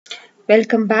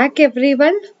Welcome back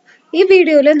everyone. ഈ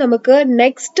വീഡിയോയിൽ നമുക്ക്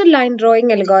നെക്സ്റ്റ് ലൈൻ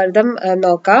ഡ്രോയിങ് അൽഗോരിതം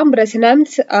നോക്കാം.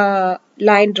 Bresenham's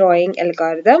line drawing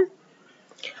algorithm.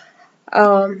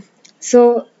 So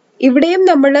ഇവിടെയും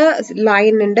നമ്മൾ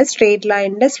ലൈനിന്റെ സ്ട്രേറ്റ്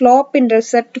ലൈനിന്റെ സ്ലോപ്പ്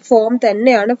ഇന്റർസെപ്റ്റ് ഫോം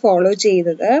തന്നെയാണ് ഫോളോ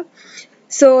ചെയ്യുന്നത്.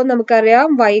 സോ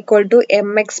നമുക്കറിയാം y equal to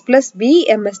mx plus b,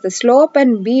 m is the slope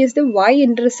and b is the y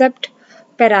intercept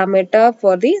parameter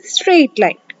for the straight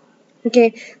line. Okay,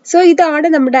 so ഇതാണ്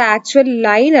നമ്മുടെ actual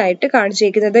line ആയിട്ട്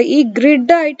കാണിച്ചിരിക്കുന്നത്. ഈ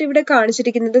grid ആയിട്ട് ഇവിടെ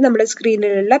കാണിച്ചിരിക്കുന്നത് നമ്മുടെ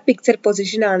സ്ക്രീനിലുള്ള പിക്സൽ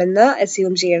പൊസിഷൻ ആണെന്ന്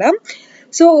അസ്യൂം ചെയ്യണം.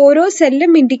 സോ ഓരോ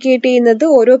സെല്ലും ഇൻഡിക്കേറ്റ് ചെയ്യുന്നത്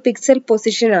ഓരോ പിക്സൽ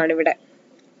പൊസിഷൻ ആണ് ഇവിടെ.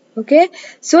 ഓക്കെ,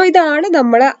 സോ ഇതാണ്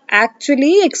നമ്മൾ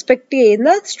ആക്ച്വലി എക്സ്പെക്ട്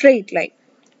ചെയ്യുന്ന straight line.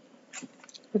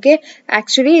 Okay,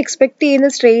 actually expect ചെയ്യുന്ന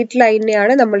സ്ട്രെയിറ്റ്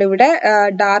ലൈനെയാണ് നമ്മളിവിടെ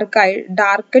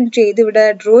ഡാർക്കൺ ചെയ്ത് ഇവിടെ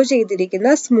ഡ്രോ ചെയ്തിരിക്കുന്ന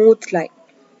സ്മൂത്ത് ലൈൻ.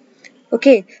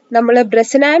 ഓക്കെ, നമ്മൾ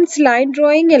Bresenham's ലൈൻ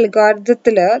ഡ്രോയിങ്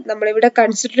അൽഗോരിതത്തില് നമ്മളിവിടെ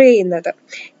കൺസിഡർ ചെയ്യുന്നത്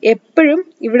എപ്പോഴും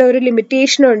ഇവിടെ ഒരു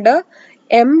ലിമിറ്റേഷൻ ഉണ്ട്.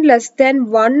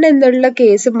 m<1 എന്നുള്ള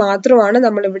കേസ് മാത്രമാണ്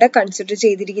നമ്മളിവിടെ കൺസിഡർ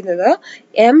ചെയ്തിരിക്കുന്നത്.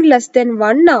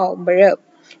 m<1 ആവുമ്പോൾ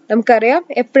നമുക്കറിയാം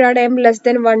എപ്പോഴാണ്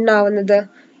m<1 ആവുന്നത്.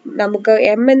 നമുക്ക്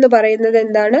m എന്ന് പറയുന്നത്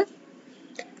എന്താണ്?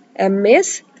 m is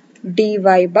dy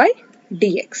by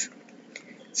dx.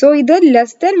 So ഇത്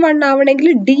 <1 ആവണമെങ്കിൽ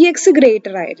dx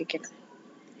ഗ്രേറ്റർ ആയിരിക്കണം.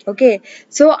 ഓക്കെ,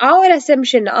 സോ ആ ഒരു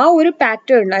അസംഷൻ, ആ ഒരു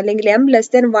പാറ്റേൺ അല്ലെങ്കിൽ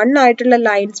m<1 ആയിട്ടുള്ള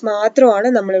ലൈൻസ് മാത്രമാണ്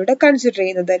നമ്മളിവിടെ കൺസിഡർ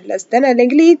ചെയ്യുന്നത്.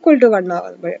 അല്ലെങ്കിൽ ഈക്വൽ ടു 1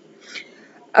 ആവുമ്പോൾ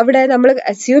അവിടെ നമ്മൾ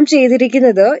അസ്യൂം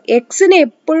ചെയ്തിരിക്കുന്നത് എക്സിനെ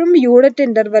എപ്പോഴും യൂണിറ്റ്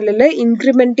ഇന്റർവെല്ലിൽ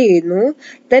ഇൻക്രിമെന്റ് ചെയ്യുന്നു.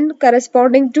 Then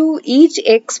corresponding to each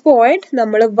X point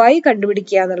നമ്മൾ y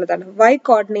കണ്ടുപിടിക്കുക എന്നുള്ളതാണ്. y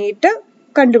കോർഡിനേറ്റ്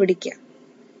കണ്ടുപിടിക്കുക.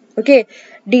 ഓക്കെ,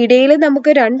 ഡിഡയിൽ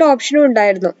നമുക്ക് രണ്ട് ഓപ്ഷനും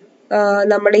ഉണ്ടായിരുന്നു.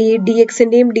 നമ്മൾ ഈ ഡി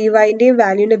എക്സിന്റെയും ഡി വൈന്റെയും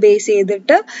വാല്യൂനെ ബേസ്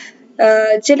ചെയ്തിട്ട്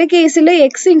ചില കേസിൽ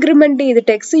എക്സ് ഇൻക്രിമെന്റ്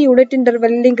ചെയ്തിട്ട് എക്സ് യൂണിറ്റ്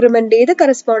ഇന്റർവെല്ലിൽ ഇൻക്രിമെന്റ് ചെയ്ത്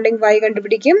കറസ്പോണ്ടിങ് y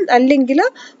കണ്ടുപിടിക്കും. അല്ലെങ്കിൽ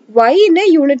yനെ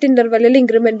യൂണിറ്റ് ഇന്റർവെല്ലിൽ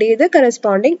ഇൻക്രിമെന്റ് ചെയ്ത്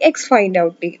കറസ്പോണ്ടിങ് എക്സ് ഫൈൻഡ്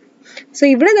ഔട്ട് ചെയ്യും. സോ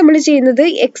ഇവിടെ നമ്മൾ ചെയ്യുന്നത്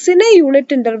എക്സിനെ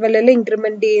യൂണിറ്റ് ഇന്റർവെല്ലിൽ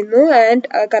ഇൻക്രിമെന്റ് ചെയ്യുന്നു ആൻഡ്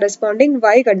കറസ്പോണ്ടിങ്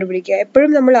y കണ്ടുപിടിക്കുക.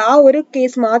 എപ്പോഴും നമ്മൾ ആ ഒരു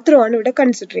കേസ് മാത്രമാണ് ഇവിടെ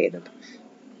കൺസിഡർ ചെയ്യുന്നത്.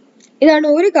 ഇതാണ്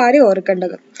ഒരു കാര്യം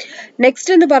ഓർക്കേണ്ടത്.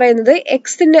 നെക്സ്റ്റ് എന്ന് പറയുന്നത്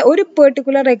എക്സിന്റെ ഒരു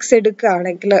പെർട്ടിക്കുലർ എക്സ്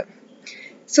എടുക്കുകയാണെങ്കിൽ,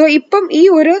 സോ ഇപ്പം ഈ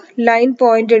ഒരു ലൈൻ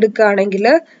പോയിന്റ് എടുക്കുകയാണെങ്കിൽ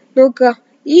നോക്കുക,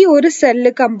 ഈ ഒരു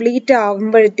സെല്ല് കംപ്ലീറ്റ്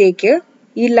ആവുമ്പോഴത്തേക്ക്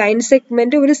ഈ ലൈൻ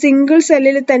സെഗ്മെന്റ് ഒരു സിംഗിൾ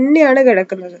സെല്ലിൽ തന്നെയാണ്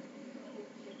കിടക്കുന്നത്.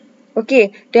 ഓക്കെ,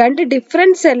 രണ്ട്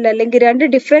ഡിഫറെന്റ് സെൽ അല്ലെങ്കിൽ രണ്ട്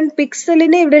ഡിഫറെന്റ്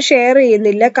പിക്സലിനെ ഇവിടെ ഷെയർ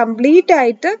ചെയ്യുന്നില്ല. കംപ്ലീറ്റ്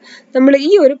ആയിട്ട് നമ്മൾ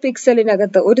ഈ ഒരു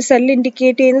പിക്സലിനകത്ത് ഒരു സെൽ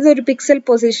ഇൻഡിക്കേറ്റ് ചെയ്യുന്നത് ഒരു പിക്സൽ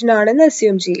പൊസിഷൻ ആണെന്ന്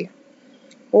അസ്യൂം ചെയ്യുക.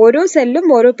 ഓരോ സെല്ലും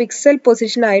ഓരോ പിക്സൽ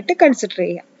പൊസിഷൻ ആയിട്ട് കൺസിഡർ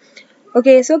ചെയ്യാം.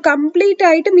 ഓക്കെ, സോ കംപ്ലീറ്റ്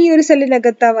ആയിട്ടും ഈ ഒരു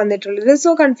സെല്ലിനകത്താ വന്നിട്ടുള്ളത്. സോ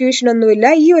കൺഫ്യൂഷൻ ഒന്നുമില്ല.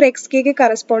 ഈ ഒരു എക്സ് കെക്ക്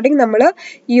കറസ്പോണ്ടിങ് നമ്മൾ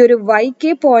ഈ ഒരു വൈ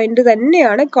കെ പോയിന്റ്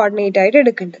തന്നെയാണ് കോർഡിനേറ്റ് ആയിട്ട്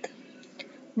എടുക്കേണ്ടത്.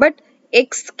 ബട്ട്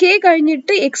എക്സ് കെ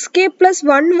കഴിഞ്ഞിട്ട്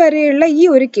xk+1 വരെയുള്ള ഈ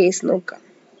ഒരു കേസ് നോക്കാം.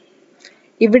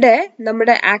 ഇവിടെ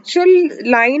നമ്മുടെ ആക്ച്വൽ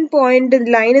ലൈൻ പോയിന്റ്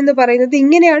ലൈൻ എന്ന് പറയുന്നത്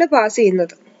ഇങ്ങനെയാണ് പാസ്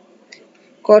ചെയ്യുന്നത്.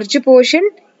 കുറച്ച് പോർഷൻ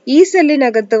ഈ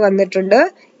സെല്ലിനകത്ത് വന്നിട്ടുണ്ട്.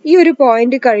 ഈ ഒരു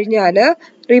പോയിന്റ് കഴിഞ്ഞാല്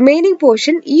റിമൈനിങ്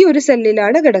പോർഷൻ ഈ ഒരു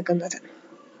സെല്ലിലാണ് കിടക്കുന്നത്.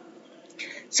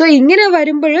 സോ ഇങ്ങനെ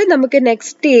വരുമ്പോൾ നമുക്ക്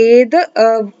നെക്സ്റ്റ് ഏത്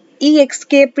ഈ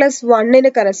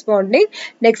xk+1 കറസ്പോണ്ടിങ്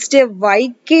നെക്സ്റ്റ്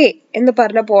yk എന്ന്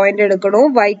പറഞ്ഞ പോയിന്റ് എടുക്കണോ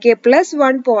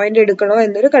yk+1 പോയിന്റ് എടുക്കണോ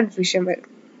എന്നൊരു കൺഫ്യൂഷൻ വരും.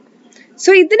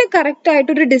 സോ ഇതിന് കറക്റ്റ്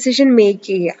ആയിട്ടൊരു ഡിസിഷൻ മേക്ക്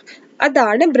ചെയ്യുക.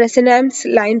 അതാണ് Bresenham's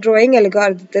ലൈൻ ഡ്രോയിങ്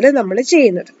അൽഗോരിതത്തിൽ നമ്മൾ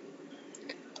ചെയ്യുന്നത്.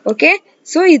 ഓക്കെ,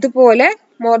 സോ ഇതുപോലെ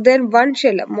മോർ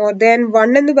ദാൻ വൺ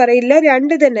എന്ന് പറയില്ല,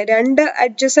 രണ്ട്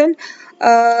അഡ്ജസന്റ്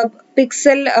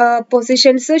പിക്സൽ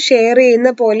പൊസിഷൻസ് ഷെയർ ചെയ്യുന്ന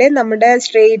പോലെ നമ്മുടെ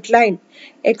straight line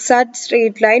exact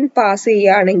straight line pass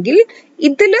ചെയ്യുകയാണെങ്കിൽ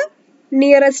ഇതില്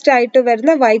നിയറസ്റ്റ് ആയിട്ട്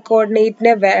വരുന്ന y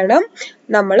കോർഡിനേറ്റിനെ വേണം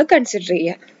നമ്മൾ കൺസിഡർ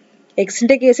ചെയ്യാൻ.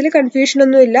 എക്സിന്റെ കേസിൽ കൺഫ്യൂഷൻ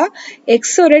ഒന്നുമില്ല.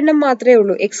 എക്സ് ഒരെണ്ണം മാത്രമേ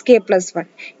ഉള്ളൂ, xk+1.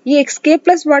 ഈ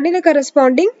xk+1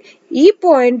 കറസ്പോണ്ടിങ് ഈ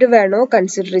പോയിന്റ് വേണോ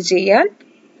കൺസിഡർ ചെയ്യാൻ,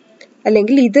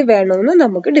 അല്ലെങ്കിൽ ഇത് വേണമെന്ന്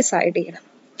നമുക്ക് ഡിസൈഡ് ചെയ്യണം.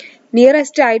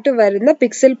 നിയറസ്റ്റ് ആയിട്ട് വരുന്ന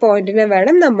പിക്സൽ പോയിന്റിനെ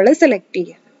വേണം നമ്മൾ സെലക്ട്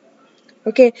ചെയ്യാൻ.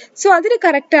 ഓക്കെ, സോ അതിന്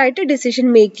കറക്റ്റ് ആയിട്ട് ഡിസിഷൻ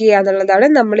മേക്ക് ചെയ്യുക എന്നുള്ളതാണ്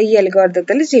നമ്മൾ ഈ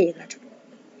അൽഗോരിതത്തിൽ ചെയ്യുന്നത്.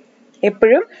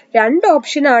 എപ്പോഴും രണ്ട്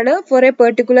ഓപ്ഷൻ ആണ് four A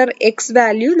particular X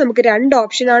value. നമുക്ക് രണ്ട്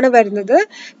ഓപ്ഷൻ ആണ് വരുന്നത്.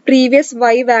 പ്രീവിയസ്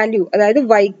y വാല്യൂ അതായത്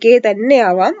yk തന്നെ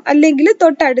ആവാം, അല്ലെങ്കിൽ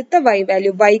തൊട്ടടുത്ത y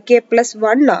വാല്യൂ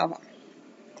yk+1 ആവാം.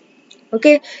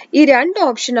 ഓക്കെ, ഈ രണ്ട്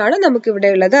ഓപ്ഷൻ ആണ് നമുക്ക് ഇവിടെ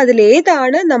ഉള്ളത്. അതിൽ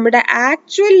ഏതാണ് നമ്മുടെ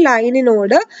ആക്ച്വൽ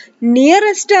ലൈനിനോട്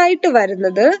നിയറസ്റ്റ് ആയിട്ട്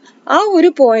വരുന്നത് ആ ഒരു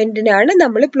പോയിന്റിനാണ്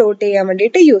നമ്മൾ പ്ലോട്ട് ചെയ്യാൻ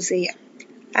വേണ്ടിയിട്ട് യൂസ് ചെയ്യുക.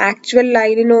 ആക്ച്വൽ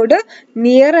ലൈനിനോട്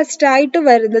നിയറസ്റ്റ് ആയിട്ട്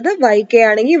വരുന്നത് yk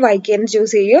ആണെങ്കിൽ yk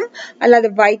ചൂസ് ചെയ്യും.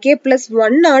 അല്ലാതെ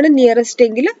yk+1 ആണ് നിയറസ്റ്റ്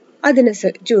എങ്കിൽ അതിനെ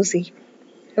ചൂസ് ചെയ്യും.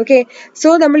 Okay, so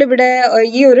നമ്മൾ ഇവിടെ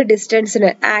ഈ ഒരു ഡിസ്റ്റൻസിന്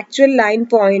ആക്ച്വൽ ലൈൻ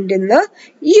പോയിന്റിന്ന്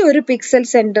ഈ ഒരു പിക്സൽ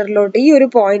സെന്ററിലോട്ട് ഈ ഒരു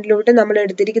പോയിന്റിലോട്ട് നമ്മൾ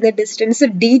എടുത്തിരിക്കുന്ന ഡിസ്റ്റൻസ്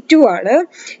d2 ആണ്.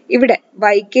 ഇവിടെ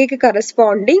yk ക്ക്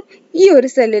കറസ്പോണ്ടിങ് ഈ ഒരു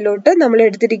സെല്ലിലോട്ട് നമ്മൾ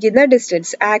എടുത്തിരിക്കുന്ന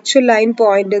ഡിസ്റ്റൻസ് ആക്ച്വൽ ലൈൻ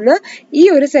പോയിന്റിന്ന് ഈ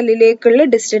ഒരു സെല്ലിലേക്കുള്ള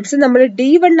ഡിസ്റ്റൻസ് നമ്മൾ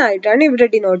d1 ആയിട്ടാണ് ഇവിടെ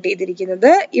ഡിനോട്ട്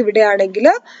ചെയ്തിരിക്കുന്നത്. ഇവിടെ ആണെങ്കിൽ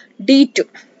d2.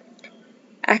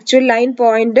 ആക്ച്വൽ ലൈൻ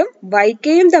പോയിന്റും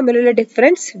yk-യും തമ്മിലുള്ള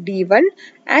ഡിഫറൻസ് d1,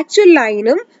 ആക്ച്വൽ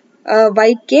ലൈനും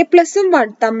yk പ്ലസും 1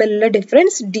 തമ്മിലുള്ള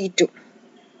ഡിഫറൻസ് d2.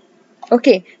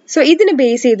 ഓക്കെ, സോ ഇതിന്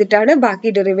ബേസ് ചെയ്തിട്ടാണ്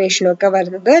ബാക്കി ഡെറിവേഷൻ ഒക്കെ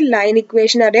വരുന്നത്. ലൈൻ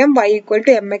ഇക്വേഷൻ അറിയാം, y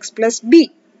 = mx + b.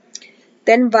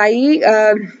 Then y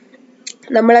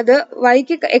നമ്മളത്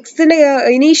yക്ക് എക്സിന്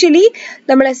ഇനീഷ്യലി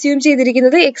നമ്മൾ അസ്യൂം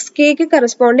ചെയ്തിരിക്കുന്നത് xk ക്ക്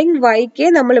കറസ്പോണ്ടിങ് yk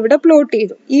നമ്മൾ ഇവിടെ പ്ലോട്ട്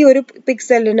ചെയ്തു. ഈ ഒരു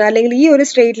പിക്സലിന് അല്ലെങ്കിൽ ഈ ഒരു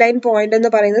സ്ട്രെയിറ്റ് ലൈൻ പോയിന്റ്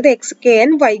എന്ന് പറയുന്നത് xk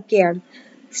and yk ആണ്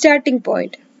സ്റ്റാർട്ടിംഗ്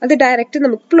പോയിന്റ്. അത് ഡയറക്റ്റ്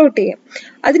നമുക്ക് പ്ലോട്ട് ചെയ്യാം.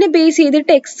 അതിനെ ബേസ്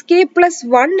ചെയ്തിട്ട് xk +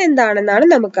 1 എന്താണെന്നാണ്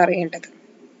നമുക്ക് അറിയേണ്ടത്.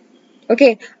 ഓക്കെ,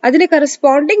 അതിന്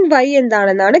കറസ്പോണ്ടിങ് y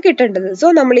എന്താണെന്നാണ് കിട്ടേണ്ടത്. സോ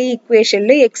നമ്മൾ ഈ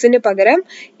ഇക്വേഷനിൽ xന് പകരം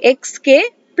xk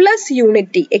plus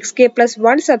unity xk +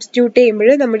 1 substitute ചെയ്യുമ്പോൾ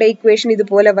നമ്മുടെ ഇക്വേഷൻ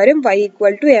ഇതുപോലെ വരും. y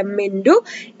 = m ×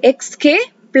 xk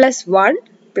 + 1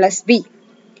 + b.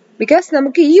 Because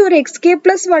നമുക്ക് ഈ ഒരു xk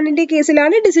 + 1ന്റെ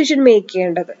കേസിലാണ് ഡിസിഷൻ മേക്ക്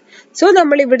ചെയ്യേണ്ടത്. സോ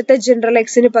നമ്മൾ ഇവിടുത്തെ ജനറൽ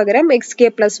എക്സിന് പകരം xk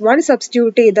 + 1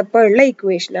 സബ്സ്റ്റിറ്റ്യൂട്ട് ചെയ്തപ്പോൾ ഉള്ള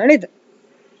ഇക്വേഷൻ ആണ് ഇത്.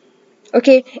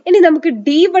 ഓക്കെ, ഇനി നമുക്ക്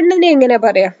d1നെ എങ്ങനെ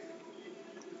പറയാം?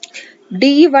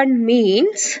 d1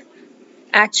 means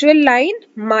actual line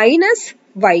minus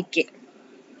yk.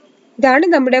 ഇതാണ്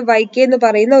നമ്മുടെ yk എന്ന്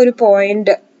പറയുന്ന ഒരു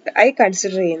പോയിന്റ് ആയി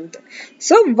കൺസിഡർ ചെയ്യുന്നത്.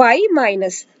 So y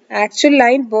minus actual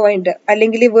line point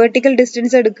അല്ലെങ്കിൽ വെർട്ടിക്കൽ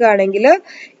ഡിസ്റ്റൻസ് എടുക്കുകയാണെങ്കിൽ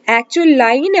ആക്ച്വൽ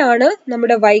ലൈൻ ആണ്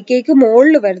നമ്മുടെ yk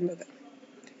മുകളിൽ വരുന്നത്.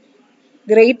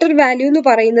 ഗ്രേറ്റർ വാല്യൂ എന്ന്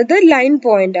പറയുന്നത് ലൈൻ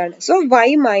പോയിന്റ് ആണ്. So y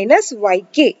minus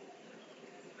yk.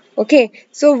 Okay,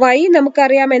 so y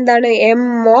നമുക്കറിയാം എന്താണ്, m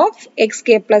of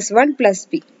xk + 1 +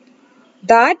 b.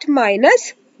 That minus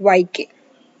yk.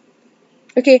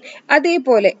 Okay,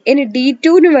 അതേപോലെ ഇനി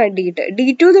d2ന് വേണ്ടിയിട്ട്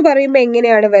d2 എന്ന് പറയുമ്പോൾ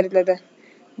എങ്ങനെയാണ് വരുന്നത്?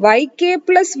 yk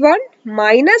 + 1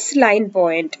 minus line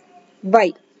point y.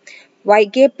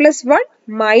 yk + 1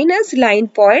 minus line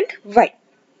point y.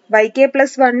 yk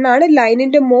 + 1 ആണ്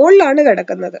ലൈനിന്റെ മുകളിലാണ്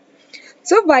കിടക്കുന്നത്.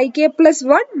 So yk +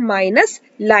 1 minus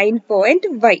line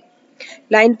point y.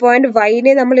 Line point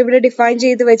yനെ നമ്മൾ ഇവിടെ ഡിഫൈൻ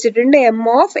ചെയ്ത് വെച്ചിട്ടുണ്ട് m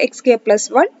of xk +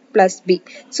 1 + b.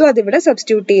 So അതിവിടെ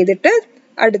സബ്സ്റ്റിറ്റ്യൂട്ട് ചെയ്തിട്ട്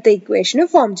അടുത്ത ഇക്വേഷന്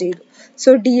ഫോം ചെയ്തു. സോ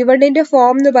d1ന്റെ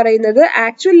ഫോം എന്ന് പറയുന്നത്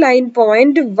ആക്ച്വൽ ലൈൻ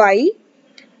പോയിന്റ് y,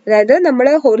 അതായത് നമ്മൾ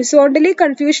ഹൊറിസോണ്ടലി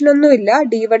കൺഫ്യൂഷൻ ഒന്നുമില്ല.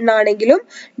 d1 ആണെങ്കിലും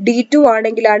d2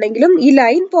 ആണെങ്കിലും ഈ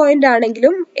ലൈൻ പോയിന്റ്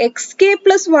ആണെങ്കിലും xk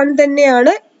 + 1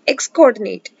 തന്നെയാണ് x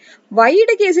കോർഡിനേറ്റ്.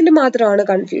 yയുടെ കേസിൽ മാത്രമാണ്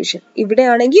കൺഫ്യൂഷൻ. ഇവിടെ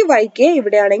ആണെങ്കിൽ yk,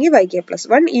 ഇവിടെ ആണെങ്കിൽ yk +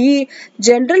 1. ഈ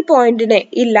ജനറൽ പോയിന്റിനെ,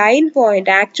 ഈ line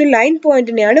point actual line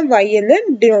പോയിന്റിനെയാണ് y എന്ന്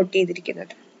ഡിനോട്ട്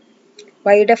ചെയ്തിരിക്കുന്നത്.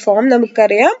 yയുടെ ഫോം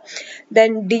നമുക്കറിയാം.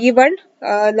 ദെൻ d1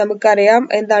 നമുക്കറിയാം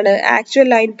എന്താണ്, actual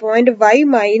line point y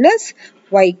minus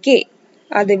yk.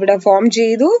 അതിവിടെ ഫോം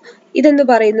ചെയ്തു. ഇതെന്ന്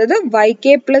പറയുന്നത് yk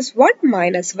 + 1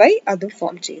 മൈനസ് y, അതും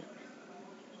ഫോം ചെയ്തു.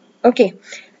 ഓക്കെ,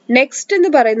 നെക്സ്റ്റ് എന്ന്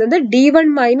പറയുന്നത് d1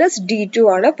 മൈനസ് d2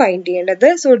 ആണ് ഫൈൻഡ് ചെയ്യേണ്ടത്.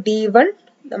 സോ d1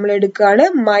 നമ്മൾ എടുക്കുകയാണ്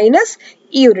മൈനസ്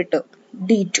ഈ ഒരു term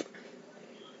d2.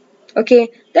 Okay,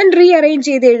 then rearrange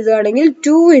ചെയ്ത് എഴുതുകയാണെങ്കിൽ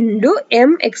 2 ×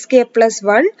 m xk +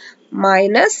 1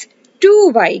 minus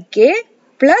 2yk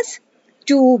plus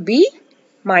 2b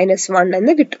minus 1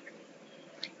 എന്ന് കിട്ടും.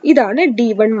 ഇതാണ്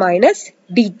d1 മൈനസ്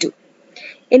d2.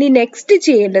 ഇനി നെക്സ്റ്റ്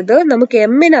ചെയ്യേണ്ടത്, നമുക്ക്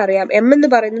m അറിയാം, m എന്ന്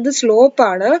പറയുന്നത് സ്ലോപ്പ്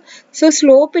ആണ്. സോ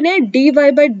സ്ലോപ്പിനെ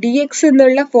dy/dx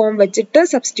എന്നുള്ള ഫോം വെച്ചിട്ട്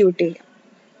സബ്സ്റ്റിറ്റ്യൂട്ട് ചെയ്യാം.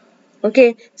 Okay,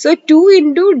 so 2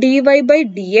 ×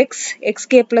 dy/dx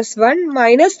xk + 1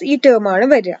 minus ഈ ടേം ആണ്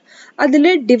വരിക. അതിൽ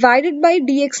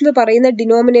ഡിവൈഡഡ്/dx എന്ന് പറയുന്ന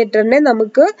ഡിനോമിനേറ്ററിനെ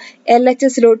നമുക്ക്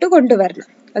LHSലോട്ട് കൊണ്ടുവരണം.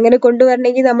 അങ്ങനെ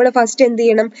കൊണ്ടുവരണമെങ്കിൽ നമ്മൾ ഫസ്റ്റ് എന്ത്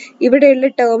ചെയ്യണം, ഇവിടെയുള്ള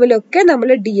ടേമിലൊക്കെ നമ്മൾ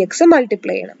dx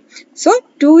മൾട്ടിപ്ലൈ ചെയ്യണം. So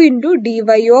 2 × dy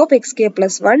of xk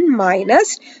 + 1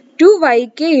 minus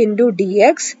 2yk ×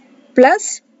 dx plus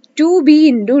 2b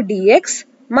 × dx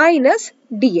minus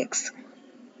dx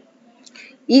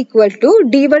equal to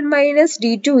d1 minus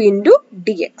d2 ×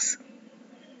 dx.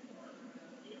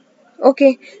 Okay,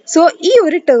 so ഈ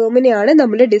ഒരു ടേമിനെയാണ്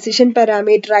നമ്മൾ ഡിസിഷൻ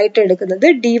പാരാമീറ്റർ ആയിട്ട് എടുക്കുന്നത്,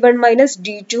 d1 minus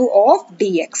d2 of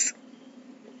dx.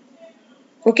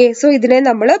 Okay, so ഇതിനെ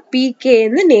നമ്മൾ pk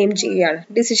എന്ന് name ചെയ്യുകയാണ്.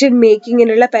 Decision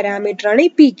മേക്കിങ്ങിനുള്ള parameter ആണ് ഈ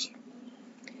pk.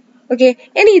 ഓക്കെ,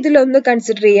 ഇനി ഇതിലൊന്ന്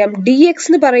കൺസിഡർ ചെയ്യാം. dx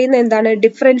എന്ന് പറയുന്നത് എന്താണ്,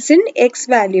 ഡിഫറൻസ് ഇൻ x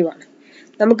വാല്യൂ ആണ്.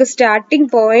 നമുക്ക് starting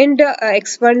point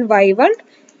x1 y1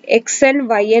 xn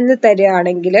yn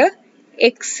തരികയാണെങ്കിൽ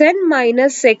xn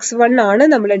മൈനസ് x1 ആണ്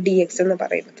നമ്മൾ dx എന്ന്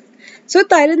പറയുന്നത്. സോ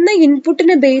തരുന്ന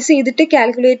ഇൻപുട്ടിനെ ബേസ് ചെയ്തിട്ട്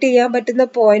കാൽക്കുലേറ്റ് ചെയ്യാൻ പറ്റുന്ന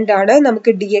പോയിന്റ് ആണ്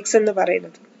നമുക്ക് dx എന്ന്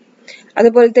പറയുന്നത്.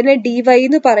 അതുപോലെ തന്നെ dy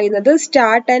എന്ന് പറയുന്നത്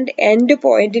സ്റ്റാർട്ട് ആൻഡ് എൻഡ്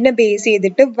പോയിന്റിനെ ബേസ്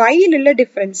ചെയ്തിട്ട് y-ലുള്ള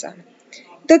ഡിഫറൻസ് ആണ്.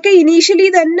 ഇതൊക്കെ ഇനീഷ്യലി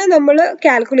തന്നെ നമ്മൾ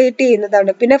കാൽക്കുലേറ്റ്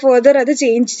ചെയ്യുന്നതാണ്, പിന്നെ ഫർദർ അത്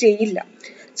ചേഞ്ച് ചെയ്യില്ല.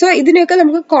 സോ ഇതിനൊക്കെ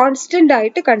നമുക്ക് കോൺസ്റ്റന്റ്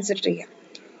ആയിട്ട് കൺസിഡർ ചെയ്യാം.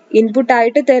 ഇൻപുട്ട്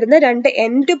ആയിട്ട് തരുന്ന രണ്ട്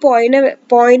എൻഡ്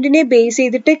പോയിന്റിനെ ബേസ്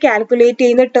ചെയ്തിട്ട് കാൽക്കുലേറ്റ്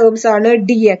ചെയ്യുന്ന ടേംസ് ആണ്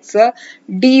dx,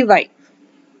 dy.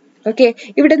 ഓക്കെ,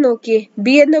 ഇവിടെ നോക്കിയേ,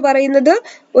 ബി എന്ന് പറയുന്നത്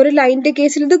ഒരു ലൈനിന്റെ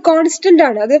കേസിൽ ഇത് കോൺസ്റ്റന്റ്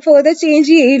ആണ്, അത് ഫർദർ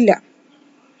ചേഞ്ച് ചെയ്യില്ല.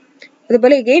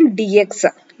 അതുപോലെ അഗൈൻ dx,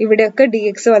 ഇവിടെയൊക്കെ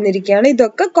dx വന്നിരിക്കുകയാണ്,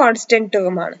 ഇതൊക്കെ കോൺസ്റ്റന്റ്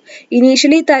ടേം ആണ്.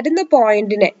 ഇനീഷ്യലി തരുന്ന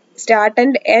പോയിന്റിനെ, സ്റ്റാർട്ട്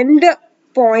ആൻഡ് എൻഡ്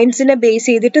പോയിന്റ്സിനെ ബേസ്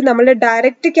ചെയ്തിട്ട് നമ്മൾ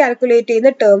ഡയറക്റ്റ് കാൽക്കുലേറ്റ്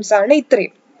ചെയ്യുന്ന ടേംസ് ആണ്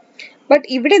ഇത്രയും. ബട്ട്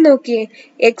ഇവിടെ നോക്കിയേ,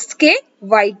 എക്സ് കെ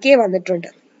വൈ കെ വന്നിട്ടുണ്ട്.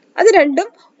 അത് രണ്ടും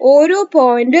ഓരോ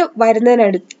point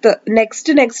വരുന്നതിനടുത്ത്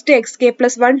next X K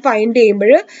plus 1 find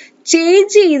ചെയ്യുമ്പോൾ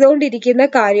ചേഞ്ച് ചെയ്തുകൊണ്ടിരിക്കുന്ന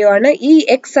കാര്യമാണ് ഈ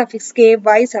X suffix K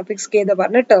Y suffix K എന്ന്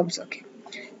പറഞ്ഞ ടേംസ് ഒക്കെ.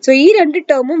 സോ ഈ രണ്ട്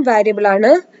ടേമും വാരിയബിൾ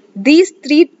ആണ്. These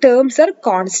three terms R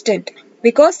constant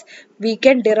because we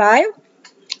can derive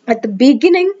at the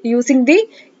beginning using the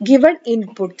given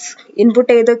inputs. Input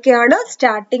ഏതൊക്കെയാണ്?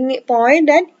 Starting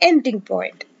point and ending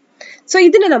point. So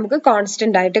ഇതിനെ നമുക്ക്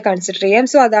constant ആയിട്ട് കൺസിഡർ ചെയ്യാം.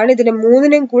 സോ അതാണ് ഇതിനെ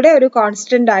മൂന്നിനും കൂടെ ഒരു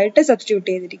കോൺസ്റ്റന്റ് ആയിട്ട് സബ്സ്റ്റിറ്റ്യൂട്ട്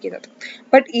ചെയ്തിരിക്കുന്നത്.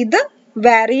 ബട്ട് ഇത്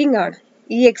വാരിയിങ് ആണ്.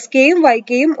 ഈ എക്സ് കെയും വൈ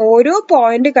കെയും ഓരോ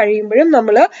പോയിന്റ് കഴിയുമ്പോഴും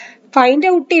നമ്മൾ ഫൈൻഡ്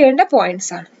ഔട്ട് ചെയ്യേണ്ട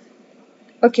പോയിന്റ്സ് ആണ്.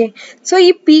 ഓക്കെ, സോ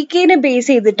ഈ പി കെനെ ബേസ്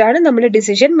ചെയ്തിട്ടാണ് നമ്മൾ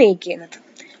ഡിസിഷൻ മേക്ക് ചെയ്യുന്നത്.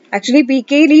 ആക്ച്വലി പി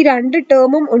കെയിൽ ഈ രണ്ട്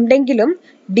ടേമും ഉണ്ടെങ്കിലും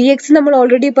dx നമ്മൾ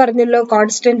ഓൾറെഡി പറഞ്ഞല്ലോ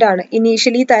കോൺസ്റ്റന്റ് ആണ്,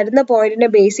 ഇനീഷ്യലി തരുന്ന പോയിന്റിനെ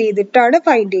ബേസ് ചെയ്തിട്ടാണ്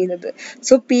ഫൈൻഡ് ചെയ്യുന്നത്.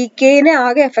 സോ പി കെനെ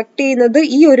ആകെ എഫക്ട് ചെയ്യുന്നത്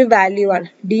ഈ ഒരു വാല്യൂ ആണ്,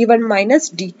 d1 മൈനസ്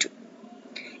d2.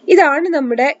 ഇതാണ്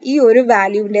നമ്മുടെ ഈ ഒരു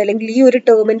വാല്യൂവിന്റെ അല്ലെങ്കിൽ ഈ ഒരു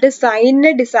ടേമിന്റെ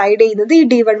സൈനിനെ ഡിസൈഡ് ചെയ്യുന്നത് ഈ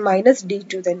d1 മൈനസ്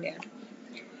d2 തന്നെയാണ്.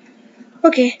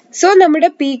 ഓക്കെ, സോ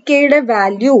നമ്മുടെ പി കെയുടെ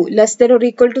value less than or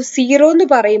equal to 0 എന്ന്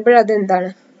പറയുമ്പോൾ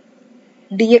അതെന്താണ്?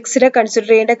 dx കൺസിഡർ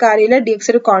ചെയ്യേണ്ട കാര്യമില്ല, dx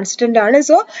ഒരു കോൺസ്റ്റന്റ് ആണ്.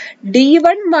 So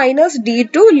d1 minus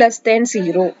d2 less than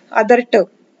 0, other term.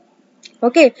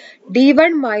 Okay,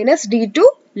 d1 minus d2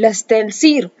 less than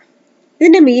 0.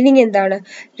 ഇതിന്റെ മീനിങ് എന്താണ്?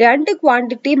 രണ്ട്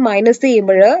ക്വാണ്ടിറ്റി മൈനസ്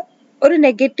ചെയ്യുമ്പോൾ ഒരു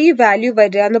നെഗറ്റീവ് വാല്യൂ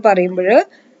വരിക എന്ന് പറയുമ്പോൾ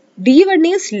d1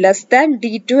 is less than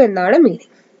d2 എന്നാണ് മീനിങ്.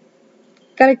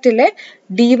 കറക്റ്റ് അല്ലേ?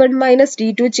 d1 മൈനസ്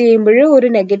d2 ചെയ്യുമ്പോൾ ഒരു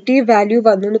നെഗറ്റീവ് വാല്യൂ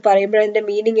വന്നു എന്ന് പറയുമ്പോൾ അതിന്റെ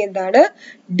മീനിങ് എന്താണ്?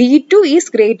 d2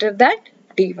 is greater than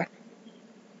d1.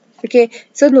 Okay,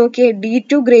 so നോക്കിയേ,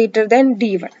 d2 greater than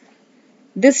d1.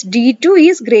 This d2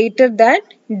 is greater than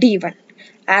d1.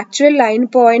 Actual line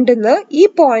point ഈ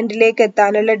പോയിന്റിലേക്ക്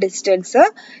എത്താനുള്ള ഡിസ്റ്റൻസ്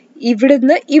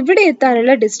ഇവിടുന്ന് ഇവിടെ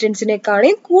എത്താനുള്ള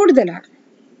ഡിസ്റ്റൻസിനേക്കാളും കൂടുതലാണ്.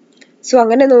 സോ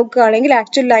അങ്ങനെ നോക്കുകയാണെങ്കിൽ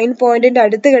ആക്ച്വൽ ലൈൻ പോയിന്റിന്റെ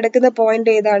അടുത്ത് കിടക്കുന്ന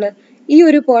പോയിന്റ് ഏതാണ്? ഈ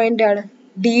ഒരു പോയിന്റ് ആണ്.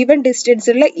 d1 ഡിസ്റ്റൻസ്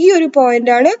ഉള്ള ഈ ഒരു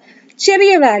പോയിന്റ് ആണ്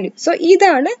ചെറിയ വാല്യൂ. സോ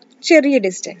ഇതാണ് ചെറിയ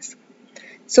ഡിസ്റ്റൻസ്.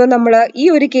 സോ നമ്മൾ ഈ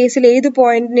ഒരു കേസിൽ ഏത്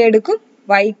പോയിന്റിനെ എടുക്കും?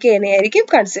 വൈ കെനെ ആയിരിക്കും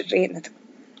കൺസിഡർ ചെയ്യുന്നത്.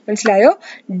 മനസ്സിലായോ?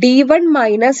 d1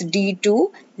 minus d2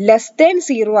 less than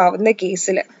 0 ആവുന്ന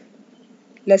കേസിൽ,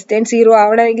 ലെസ് ദാൻ 0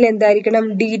 ആവണമെങ്കിൽ എന്തായിരിക്കണം?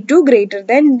 d2 ഗ്രേറ്റർ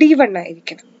ദാൻ d1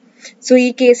 ആയിരിക്കണം. സോ ഈ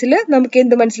കേസിൽ നമുക്ക്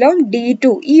എന്ത് മനസ്സിലാവും?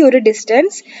 d2 ഈ ഒരു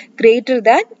ഡിസ്റ്റൻസ് ഗ്രേറ്റർ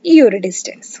ദാൻ ഈ ഒരു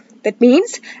distance. That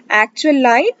means actual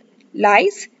line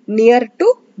lies near to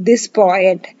this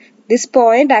point. This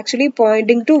point actually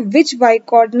pointing to which y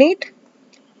coordinate?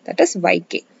 That is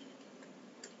yk.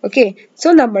 Okay, so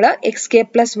നമ്മൾ xk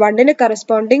plus 1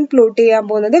 corresponding plot ചെയ്യാൻ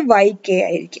പോകുന്നത് yk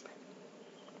ആയിരിക്കും.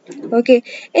 Okay,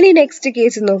 ഇനി next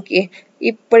case നോക്കിയേ.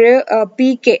 ഇപ്പോഴ്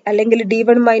pk അല്ലെങ്കിൽ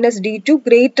d1 minus d2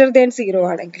 greater than 0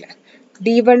 ആണെങ്കിൽ,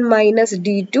 d1 minus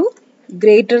d2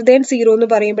 greater than 0 എന്ന്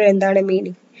പറയുമ്പോൾ എന്താണ്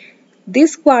meaning?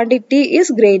 This quantity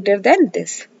is greater than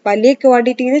this. വലിയ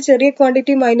ക്വാണ്ടിറ്റിന്ന് ചെറിയ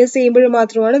ക്വാണ്ടിറ്റി മൈനസ് ചെയ്യുമ്പോൾ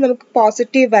മാത്രമാണ് നമുക്ക്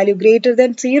പോസിറ്റീവ് വാല്യൂ ഗ്രേറ്റർ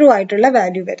ദാൻ 0 ആയിട്ടുള്ള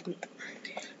വാല്യൂ വരുന്നത്.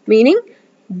 Meaning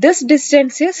this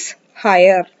distance is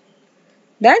higher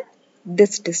than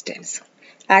this distance.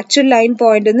 Actual line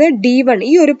point d1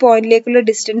 ഈ ഒരു പോയിന്റിലേക്കുള്ള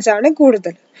ഡിസ്റ്റൻസ് ആണ്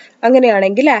കൂടുതൽ.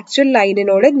 അങ്ങനെയാണെങ്കിൽ ആക്ച്വൽ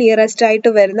ലൈനിനോട് നിയറസ്റ്റ് ആയിട്ട്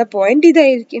വരുന്ന പോയിന്റ്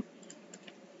ഇതായിരിക്കും.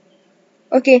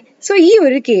 ഓക്കെ, സോ ഈ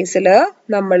ഒരു കേസിൽ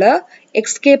നമ്മൾ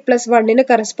X K plus 1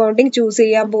 corresponding choose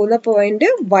ചെയ്യാൻ പോകുന്ന പോയിന്റ്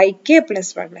വൈ കെ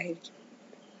പ്ലസ് 1 ആയിരിക്കും.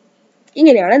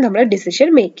 ഇങ്ങനെയാണ് നമ്മൾ ഡിസിഷൻ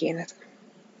മേക്ക് ചെയ്യുന്നത്.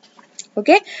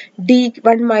 ഓക്കെ,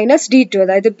 d1 മൈനസ് d2,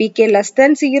 അതായത് പി കെ ലെസ്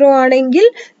ദാൻ 0 ആണെങ്കിൽ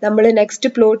നമ്മൾ നെക്സ്റ്റ്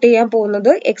പ്ലോട്ട് ചെയ്യാൻ പോകുന്നത്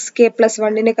X K plus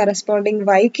 1 corresponding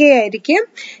Y K ആയിരിക്കും.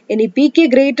 ഇനി P K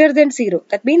greater than 0,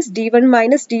 that means d1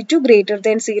 minus d2 greater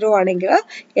than 0 ആണെങ്കിൽ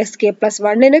S K plus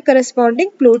 1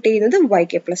 corresponding plot ചെയ്യുന്നത് Y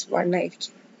K plus 1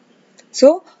 ആയിരിക്കും. So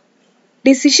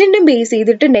ഡിസിഷനെ base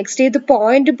ചെയ്തിട്ട് നെക്സ്റ്റ് ഏത്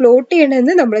പോയിന്റ് പ്ലോട്ട്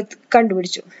ചെയ്യണമെന്ന് നമ്മൾ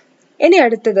കണ്ടുപിടിച്ചു. ഇനി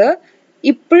അടുത്തത്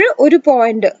ഇപ്പോഴും ഒരു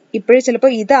പോയിന്റ് ഇപ്പോഴും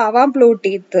ചിലപ്പോൾ ഇതാവാൻ പ്ലോട്ട്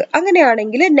ചെയ്ത്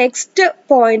അങ്ങനെയാണെങ്കിൽ നെക്സ്റ്റ്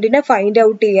പോയിന്റിനെ ഫൈൻഡ്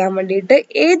ഔട്ട് ചെയ്യാൻ വേണ്ടിയിട്ട്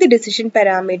ഏത് ഡിസിഷൻ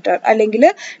പാരാമീറ്റർ അല്ലെങ്കിൽ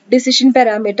ഡിസിഷൻ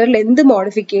പാരാമീറ്ററിൽ എന്ത്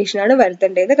മോഡിഫിക്കേഷൻ ആണ്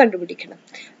വരുത്തേണ്ടതെന്ന് കണ്ടുപിടിക്കണം.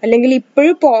 അല്ലെങ്കിൽ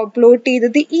ഇപ്പോഴും പ്ലോട്ട്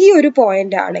ചെയ്തത് ഈ ഒരു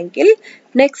പോയിന്റ് ആണെങ്കിൽ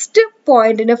നെക്സ്റ്റ്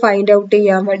പോയിന്റിനെ ഫൈൻഡ് ഔട്ട്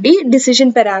ചെയ്യാൻ വേണ്ടി ഡിസിഷൻ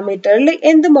പാരാമീറ്ററിൽ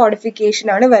എന്ത് മോഡിഫിക്കേഷൻ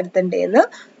ആണ് വരുത്തേണ്ടതെന്ന്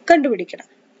കണ്ടുപിടിക്കണം.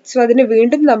 സോ അതിന്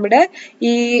വീണ്ടും നമ്മുടെ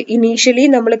ഈ ഇനീഷ്യലി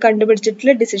നമ്മൾ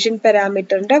കണ്ടുപിടിച്ചിട്ടുള്ള ഡിസിഷൻ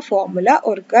പാരാമീറ്ററിന്റെ ഫോർമുല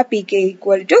ഓർക്കുക. P K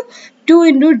equal to 2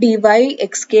 into dy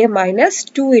xk minus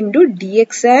 2 into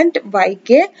dx and yk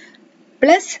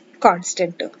plus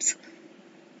constant terms.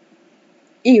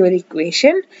 ഈ ഒരു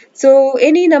ഇക്വേഷൻ. സോ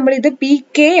ഇനി നമ്മൾ ഇത് പി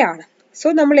കെ ആണ്. സോ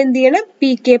നമ്മൾ എന്ത് ചെയ്യണം?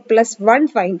 പി കെ പ്ലസ് 1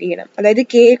 ഫൈൻഡ് ചെയ്യണം. അതായത്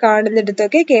കെ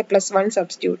കാണുന്നിടത്തൊക്കെ കെ പ്ലസ് 1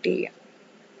 സബ്സ്റ്റിറ്റ്യൂട്ട് ചെയ്യാം.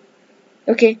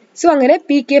 ഓക്കെ, സോ അങ്ങനെ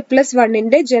P K plus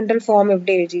 1ന്റെ general form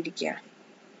ഇവിടെ എഴുതിയിരിക്കുകയാണ്.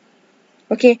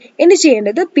 ഓക്കെ, ഇനി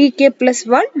ചെയ്യേണ്ടത് P K plus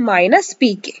 1 minus P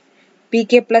K. P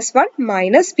K plus 1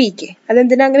 minus P K.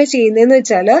 അതെന്തിനാ അങ്ങനെ ചെയ്യുന്നതെന്ന്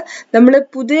വെച്ചാൽ നമ്മൾ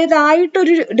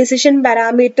പുതിയതായിട്ടൊരു ഡിസിഷൻ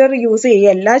പാരാമീറ്റർ യൂസ്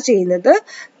ചെയ്യല്ല ചെയ്യുന്നത്.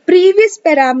 പ്രീവിയസ്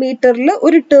പാരാമീറ്ററിൽ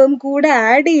ഒരു ടേം കൂടെ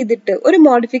ആഡ് ചെയ്തിട്ട് ഒരു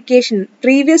modification,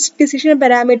 previous decision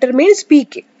parameter means P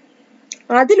K,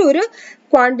 അതിലൊരു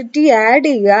ക്വാണ്ടിറ്റി ആഡ്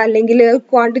ചെയ്യുക അല്ലെങ്കിൽ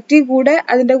ക്വാണ്ടിറ്റി കൂടെ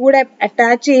അതിന്റെ കൂടെ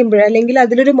അറ്റാച്ച് ചെയ്യുമ്പോൾ അല്ലെങ്കിൽ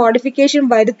അതിലൊരു മോഡിഫിക്കേഷൻ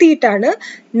വരുത്തിയിട്ടാണ്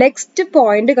നെക്സ്റ്റ്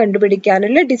പോയിന്റ്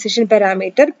കണ്ടുപിടിക്കാനുള്ള decision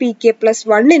parameter P K plus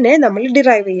 1നെ നമ്മൾ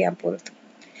ഡിറൈവ് ചെയ്യാൻ പോകുന്നത്.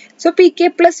 So P K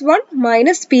plus 1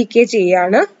 minus P K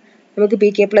ചെയ്യാണ്. നമുക്ക്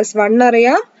പി കെ പ്ലസ് 1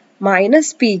 അറിയാം,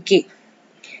 മൈനസ് പി കെ.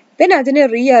 ദെൻ അതിനെ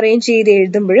റീ അറേഞ്ച് ചെയ്ത്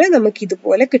എഴുതുമ്പോൾ നമുക്ക്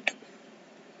ഇതുപോലെ കിട്ടും.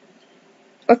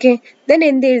 ഓക്കെ, ദെൻ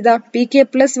എന്ത് എഴുതാം? P K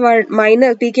plus 1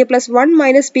 minus P K plus 1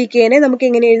 minus P കെനെ നമുക്ക്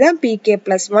എങ്ങനെ എഴുതാം? P K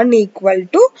plus 1 equal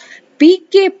to P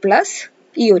K plus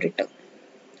ഈ ഒരു ടേം.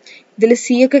 ഇതിൽ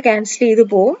സി ഒക്കെ ക്യാൻസൽ ചെയ്ത്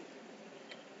പോവും.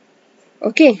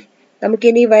 ഓക്കെ,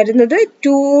 നമുക്കിനി വരുന്നത്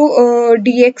 2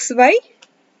 dx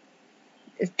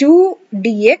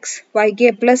yk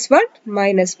plus 1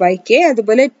 minus yk,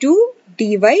 അതുപോലെ 2 dy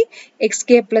xk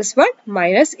plus 1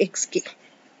 minus xk,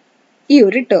 ഈ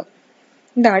ഒരു ടേം.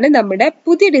 ഇതാണ് നമ്മുടെ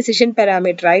പുതിയ ഡിസിഷൻ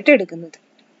പാരാമീറ്റർ ആയിട്ട് എടുക്കുന്നത്.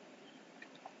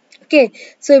 ഓക്കെ,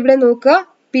 സോ ഇവിടെ നോക്കുക,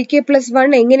 പി കെ പ്ലസ്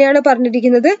 1 എങ്ങനെയാണ്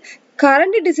പറഞ്ഞിരിക്കുന്നത്?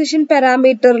 കറന്റ് ഡിസിഷൻ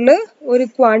പാരാമീറ്ററിൽ ഒരു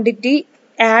ക്വാണ്ടിറ്റി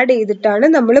ആഡ് ചെയ്തിട്ടാണ്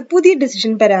നമ്മൾ പുതിയ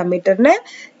ഡിസിഷൻ പാരാമീറ്ററിനെ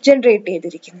ജനറേറ്റ്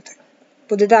ചെയ്തിരിക്കുന്നത്.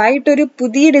 പുതുതായിട്ടൊരു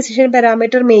പുതിയ ഡിസിഷൻ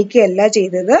പാരാമീറ്റർ മേക്ക് അല്ല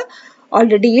ചെയ്തത്.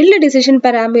 ഓൾറെഡി ഉള്ള ഡിസിഷൻ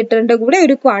പാരാമീറ്ററിന്റെ കൂടെ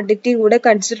ഒരു ക്വാണ്ടിറ്റി കൂടെ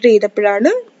കൺസിഡർ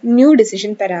ചെയ്തപ്പോഴാണ് ന്യൂ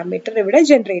ഡിസിഷൻ പാരാമീറ്റർ ഇവിടെ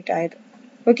ജനറേറ്റ് ആയത്.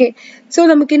 ഓക്കെ, സോ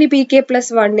നമുക്കിനി പി കെ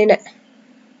പ്ലസ് 1നെ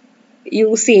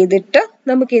യൂസ് ചെയ്തിട്ട്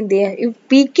നമുക്ക് എന്ത് ചെയ്യാം?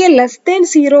 പി കെ ലെസ് ദാൻ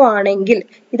 0 ആണെങ്കിൽ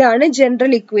ഇതാണ്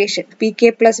general equation. P K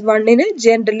plus 1ന്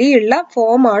generally ഉള്ള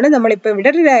ഫോം ആണ് നമ്മളിപ്പോ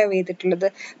ഇവിടെ ഡിറൈവ് ചെയ്തിട്ടുള്ളത്.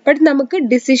 ബട്ട് നമുക്ക്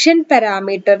ഡിസിഷൻ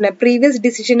പാരാമീറ്ററിനെ പ്രീവിയസ്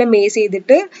ഡിസിഷനെ ബേസ്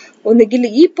ചെയ്തിട്ട് ഒന്നുകിൽ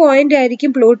ഈ പോയിന്റ്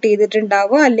ആയിരിക്കും പ്ലോട്ട്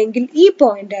ചെയ്തിട്ടുണ്ടാവുക, അല്ലെങ്കിൽ ഈ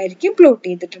പോയിന്റ് ആയിരിക്കും പ്ലോട്ട്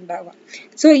ചെയ്തിട്ടുണ്ടാവുക.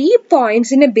 സോ ഈ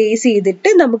പോയിന്റ്സിനെ ബേസ് ചെയ്തിട്ട്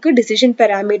നമുക്ക് ഡിസിഷൻ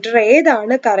പാരാമീറ്റർ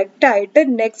ഏതാണ് കറക്റ്റ് ആയിട്ട്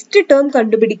നെക്സ്റ്റ് ടേം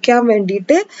കണ്ടുപിടിക്കാൻ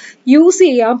വേണ്ടിയിട്ട് യൂസ്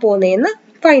ചെയ്യാൻ പോകുന്നതെന്ന്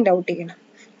ഫൈൻഡ് ഔട്ട് ചെയ്യണം.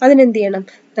 അതിനെന്ത് ചെയ്യണം?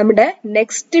 നമ്മുടെ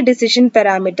നെക്സ്റ്റ് ഡിസിഷൻ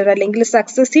പാരാമീറ്റർ അല്ലെങ്കിൽ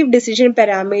successive decision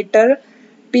parameter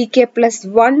P K plus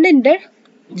 1ന്റെ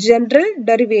general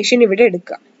derivation ഇവിടെ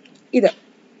എടുക്കുക. ഇത്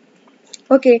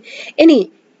ഓക്കെ. ഇനി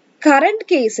കറന്റ്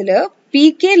കേസിൽ പി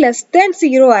കെ ലെസ് ദാൻ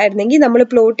 0 ആയിരുന്നെങ്കിൽ നമ്മൾ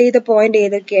പ്ലോട്ട് ചെയ്ത പോയിന്റ്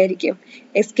ഏതൊക്കെ ആയിരിക്കും?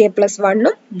 എസ് കെ പ്ലസ്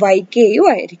 1ഉം വൈ കെയും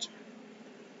ആയിരിക്കും.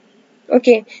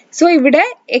 ഓക്കെ, സോ ഇവിടെ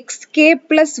എക്സ് കെ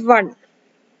പ്ലസ് 1,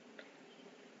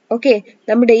 ഓക്കെ,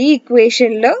 നമ്മുടെ ഈ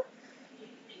ഇക്വേഷനിൽ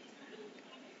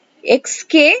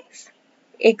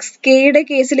എക്സ് കെയുടെ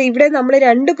കേസിൽ ഇവിടെ നമ്മൾ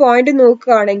രണ്ട് പോയിന്റ്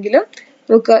നോക്കുകയാണെങ്കിലും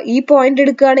നോക്കുക, ഈ പോയിന്റ്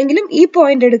എടുക്കുകയാണെങ്കിലും ഈ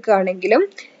പോയിന്റ് എടുക്കുകയാണെങ്കിലും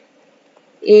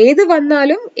ഏത്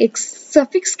വന്നാലും എക്സ്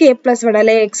സഫിക്സ് കെ പ്ലസ് 1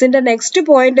 അല്ലെ എക്സിന്റെ നെക്സ്റ്റ്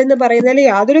പോയിന്റ് എന്ന് പറയുന്നതിൽ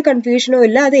യാതൊരു കൺഫ്യൂഷനും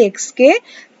ഇല്ല. അത് എക്സ് കെ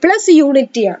പ്ലസ്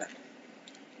യൂണിറ്റി ആണ്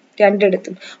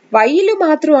രണ്ടിടത്തും. വൈയിൽ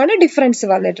മാത്രമാണ് ഡിഫറൻസ്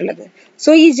വന്നിട്ടുള്ളത്.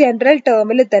 സോ ഈ ജനറൽ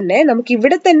ടേമിൽ തന്നെ നമുക്ക്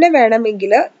ഇവിടെ തന്നെ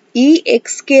വേണമെങ്കിൽ ഈ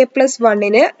എക്സ് കെ പ്ലസ്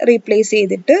 1നെ റീപ്ലേസ്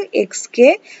ചെയ്തിട്ട് എക്സ് കെ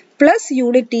പ്ലസ്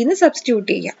യൂണിറ്റിന്ന് സബ്സ്റ്റിറ്റ്യൂട്ട്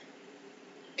ചെയ്യാം.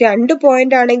 രണ്ട്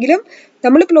പോയിന്റ് ആണെങ്കിലും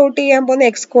നമ്മൾ പ്ലോട്ട് ചെയ്യാൻ പോകുന്ന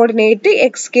X coordinate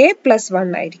X K plus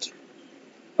 1 ആയിരിക്കും.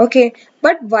 Okay,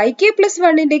 but why K plus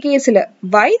 1ന്റെ കേസിൽ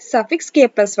Y suffix K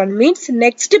plus 1 means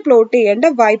next plot ചെയ്യേണ്ട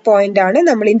വൈ പോയിന്റ് ആണ്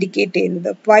നമ്മൾ ഇൻഡിക്കേറ്റ് ചെയ്യുന്നത്.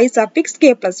 Y suffix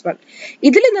K plus 1.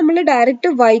 ഇതിൽ നമ്മൾ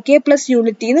ഡയറക്റ്റ് വൈ കെ പ്ലസ്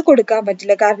യൂണിറ്റിന്ന് കൊടുക്കാൻ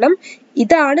പറ്റില്ല. കാരണം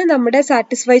ഇതാണ് നമ്മുടെ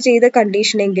സാറ്റിസ്ഫൈ ചെയ്ത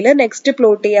കണ്ടീഷൻ എങ്കിൽ നെക്സ്റ്റ്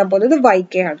പ്ലോട്ട് ചെയ്യാൻ പോകുന്നത് വൈ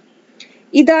കെ ആണ്.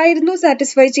 ഇതായിരുന്നു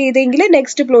സാറ്റിസ്ഫൈ ചെയ്തെങ്കിൽ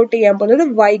നെക്സ്റ്റ് പ്ലോട്ട് ചെയ്യാൻ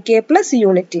പോകുന്നത് വൈ കെ പ്ലസ്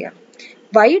യൂണിറ്റി ആണ്.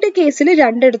 വൈയുടെ കേസിൽ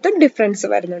രണ്ടിടത്തും ഡിഫറൻസ്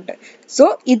വരുന്നുണ്ട്. സോ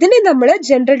ഇതിനെ നമ്മൾ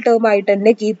ജനറൽ ടേം ആയിട്ട്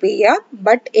തന്നെ കീപ്പ് ചെയ്യാം.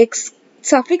 But X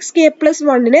suffix K plus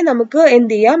 1നെ നമുക്ക്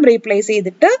എന്ത് ചെയ്യാം? റീപ്ലേസ്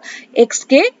ചെയ്തിട്ട് എക്സ്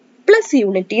കെ പ്ലസ്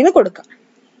യൂണിറ്റി എന്ന് കൊടുക്കാം.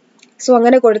 സോ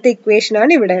അങ്ങനെ കൊടുത്ത ഇക്വേഷൻ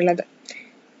ആണ് ഇവിടെ ഉള്ളത്.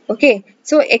 ഓക്കെ,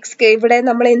 സോ എക്സ് കെ ഇവിടെ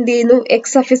നമ്മൾ എന്ത് ചെയ്യുന്നു,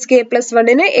 എക്സ് സഫിക്സ് കെ പ്ലസ്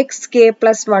വണ്ണിന് എക്സ് കെ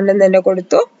പ്ലസ് വൺ എന്ന് തന്നെ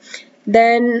കൊടുത്തു.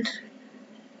 Then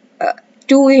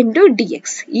 2 into dx.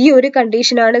 ഈ ഒരു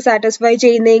കണ്ടീഷൻ ആണ് സാറ്റിസ്ഫൈ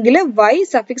ചെയ്യുന്നതെങ്കിൽ y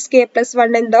suffix k plus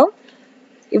one എന്താവും,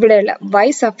 ഇവിടെയുള്ള y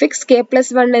suffix k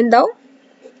plus one എന്താവും,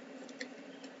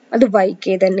 അത് yk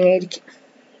തന്നെയായിരിക്കും.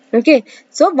 Okay,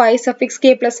 so y suffix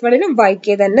k plus വണ്ണിന് yk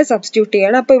തന്നെ സബ്സ്റ്റിറ്റ്യൂട്ട്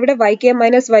ചെയ്യണം. അപ്പൊ ഇവിടെ yk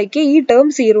മൈനസ് yk ഈ ടേം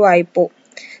 0 ആയിപ്പോ.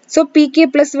 സോ pk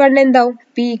പ്ലസ് വൺ എന്താവും,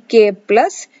 pk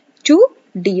പ്ലസ് 2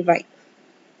 dy.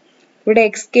 ഇവിടെ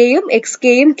xk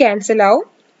യും ക്യാൻസൽ ആവും.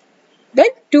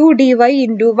 Then 2 dy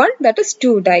into 1, that is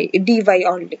 2 dy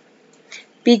only.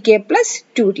 pk plus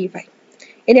 2 dy.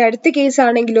 ഇനി അടുത്ത കേസ്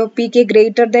ആണെങ്കിലോ, pk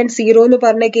greater than 0 എന്ന്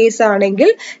പറഞ്ഞ കേസ് ആണെങ്കിൽ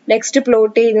നെക്സ്റ്റ്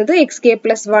പ്ലോട്ട് ചെയ്യുന്നത് xk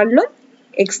plus 1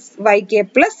 ഉം yk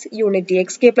plus unity,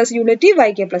 xk plus unity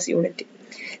yk plus unity.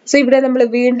 So ഇവിടെ നമ്മൾ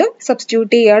വീണ്ടും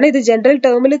സബ്സ്റ്റിറ്റ്യൂട്ട് ചെയ്യാണ്. ഇത് ജനറൽ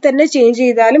ടേമിൽ തന്നെ ചേഞ്ച്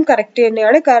ചെയ്താലും കറക്റ്റ്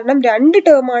തന്നെയാണ്, കാരണം രണ്ട്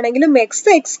ടേം ആണെങ്കിലും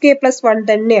xk plus 1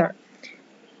 തന്നെയാണ്.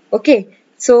 ഓക്കെ,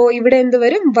 സോ ഇവിടെ എന്ത്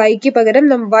വരും, yക്ക് പകരം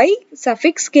y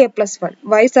suffix k plus 1,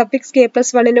 y suffix k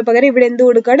plus 1 പകരം ഇവിടെ എന്ത്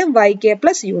കൊടുക്കാണ്, yk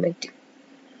പ്ലസ് യൂണിറ്റ്.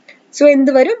 സോ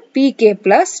എന്ത് വരും, pk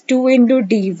പ്ലസ് 2 into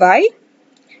dy,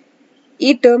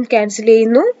 ഈ ടേം ക്യാൻസൽ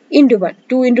ചെയ്യുന്നു, into 1,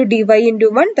 2 into dy into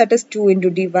 1, that is 2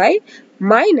 into dy,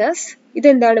 minus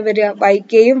ഇതെന്താണ് വരിക,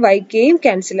 yk യും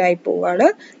ക്യാൻസൽ ആയി പോവാണ്.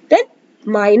 then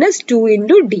minus 2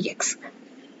 into dx.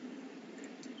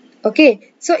 Okay,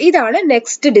 so ഇതാണ്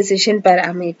നെക്സ്റ്റ് ഡിസിഷൻ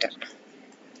പാരാമീറ്റർ.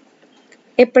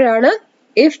 എപ്പോഴാണ്,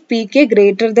 if pk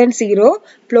greater than 0,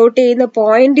 plot ചെയ്യുന്ന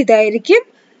പോയിന്റ് ഇതായിരിക്കും.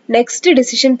 Next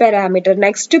decision parameter,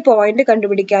 next point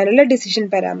കണ്ടുപിടിക്കാനുള്ള ഡിസിഷൻ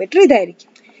പാരാമീറ്റർ ഇതായിരിക്കും.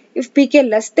 if pk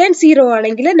less than 0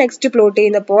 ആണെങ്കിൽ നെക്സ്റ്റ് പ്ലോട്ട്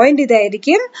ചെയ്യുന്ന പോയിന്റ്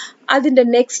ഇതായിരിക്കും. അതിന്റെ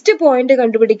നെക്സ്റ്റ് പോയിന്റ്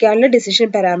കണ്ടുപിടിക്കാനുള്ള ഡിസിഷൻ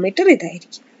പാരാമീറ്റർ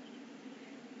ഇതായിരിക്കും.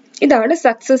 ഇതാണ്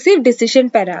സക്സസീവ് ഡിസിഷൻ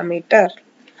പാരാമീറ്റർ.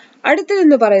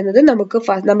 അടുത്തതെന്ന് പറയുന്നത് നമുക്ക്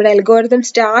നമ്മുടെ അൽഗോരിതം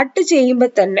സ്റ്റാർട്ട്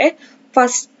ചെയ്യുമ്പോൾ തന്നെ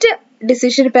ഫസ്റ്റ്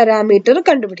ഡിസിഷൻ പാരാമീറ്റർ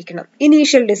കണ്ടുപിടിക്കണം,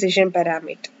 ഇനീഷ്യൽ ഡിസിഷൻ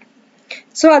പാരാമീറ്റർ.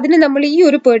 സോ അതിന് നമ്മൾ ഈ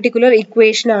ഒരു പെർട്ടിക്കുലർ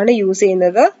ഇക്വേഷൻ ആണ് യൂസ്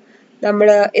ചെയ്യുന്നത്. നമ്മൾ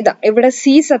ഇതാ ഇവിടെ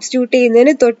സി സബ്സ്റ്റിറ്റ്യൂട്ട്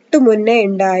ചെയ്യുന്നതിന് തൊട്ട് മുന്നേ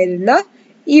ഉണ്ടായിരുന്ന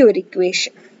ഈ ഒരു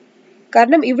ഇക്വേഷൻ.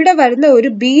 കാരണം ഇവിടെ വരുന്ന ഒരു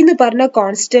ബി എന്ന് പറഞ്ഞ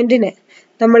കോൺസ്റ്റന്റിന്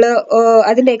നമ്മൾ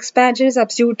അതിന്റെ എക്സ്പാൻഷൻ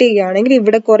സബ്സ്റ്റിറ്റ്യൂട്ട് ചെയ്യുകയാണെങ്കിൽ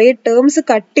ഇവിടെ കുറെ ടേംസ്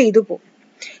കട്ട് ചെയ്തു പോകും.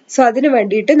 സോ അതിന്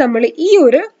വേണ്ടിയിട്ട് നമ്മൾ ഈ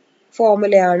ഒരു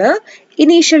ഫോർമുലയാണ്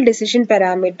ഇനീഷ്യൽ ഡിസിഷൻ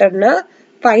പാരാമീറ്ററിന്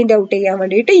ഫൈൻഡ് ഔട്ട് ചെയ്യാൻ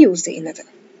വേണ്ടിയിട്ട് യൂസ് ചെയ്യുന്നത്.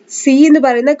 സി എന്ന്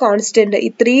പറയുന്ന കോൺസ്റ്റന്റ്,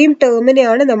 ഇത്രയും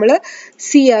ടേമിനെയാണ് നമ്മൾ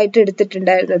സി ആയിട്ട്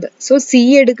എടുത്തിട്ടുണ്ടായിരുന്നത്. സോ സി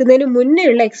എടുക്കുന്നതിന് മുന്നേ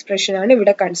ഉള്ള എക്സ്പ്രഷൻ ആണ്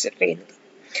ഇവിടെ കൺസിഡർ ചെയ്യുന്നത്.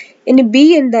 ഇനി ബി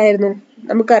എന്തായിരുന്നു,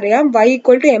 നമുക്കറിയാം y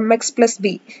equal to M X plus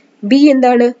B. B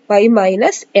എന്താണ്, y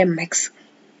minus M X.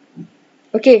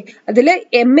 Okay, അതില്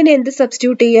എമ്മിനെ എന്ത്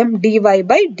സബ്സ്റ്റിറ്റ്യൂട്ട് ചെയ്യാം, dy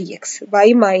by D X, y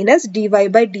minus dy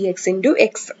by D X into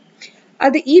X.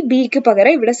 അത് ഈ ബിക്ക്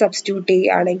പകരം ഇവിടെ സബ്സ്റ്റിറ്റ്യൂട്ട്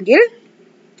ചെയ്യുകയാണെങ്കിൽ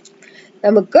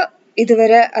നമുക്ക്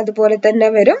ഇതുവരെ അതുപോലെ തന്നെ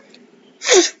വരും.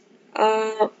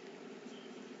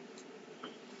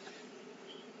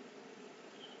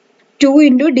 2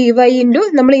 into dy into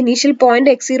നമ്മൾ ഇനീഷ്യൽ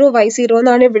പോയിന്റ് x0 y0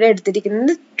 എന്നാണ് ഇവിടെ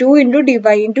എടുത്തിരിക്കുന്നത്. 2 into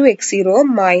dy into x0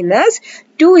 minus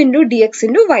 2 into dx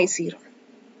into y0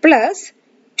 plus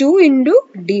 2 into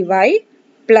dy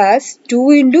plus 2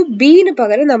 into b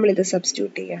പകരം നമ്മൾ ഇത്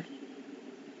സബ്സ്റ്റിറ്റ്യൂട്ട് ചെയ്യാം.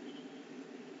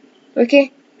 Okay,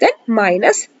 then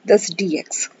minus this dx.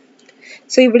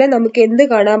 So ഇവിടെ നമുക്ക് എന്ത്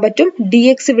കാണാൻ പറ്റും,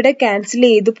 dx ഇവിടെ ക്യാൻസൽ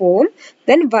ചെയ്ത് പോവും.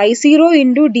 then y0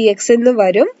 into dx എന്ന്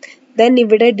വരും. then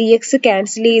ഇവിടെ dx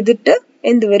ക്യാൻസൽ ചെയ്തിട്ട്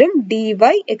എന്ത് വരും, dy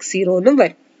x0 എന്നും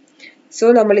വരും. സോ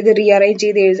നമ്മൾ ഇത് റീഅറേഞ്ച്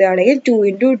ചെയ്ത് എഴുതുകയാണെങ്കിൽ 2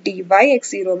 into dy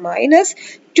x0 minus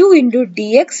 2 into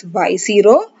dx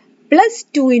y0 plus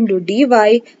 2 into dy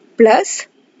plus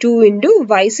 2 into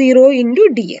y0 into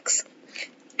dx,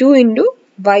 2 into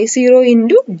y0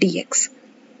 into dx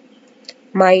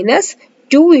minus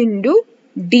 2 into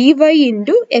dy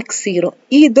into x0.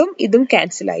 ഇതും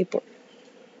ക്യാൻസൽ ആയിപ്പോ,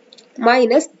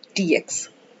 മൈനസ് dx.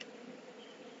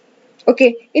 ഓക്കെ,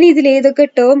 ഇനി ഇതിൽ ഏതൊക്കെ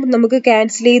ടേം നമുക്ക്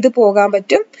ക്യാൻസൽ ചെയ്ത് പോകാൻ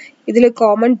പറ്റും, ഇതിൽ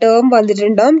കോമൺ ടേം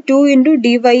വന്നിട്ടുണ്ടാവും 2 into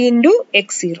dy into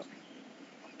x0.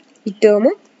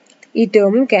 ഈ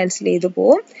ടേമും ക്യാൻസൽ ചെയ്ത്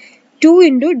പോവും. 2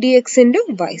 into dx into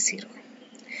y0.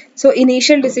 So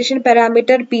initial decision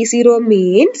parameter p0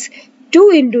 means 2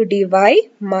 into dy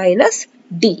minus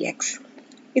dx.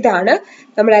 ഇതാണ്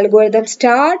നമ്മൾ അൽഗോരിതം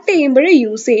സ്റ്റാർട്ട് ചെയ്യുമ്പോൾ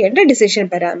യൂസ് ചെയ്യേണ്ട decision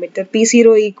parameter.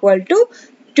 p0 equal to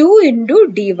 2 into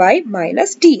dy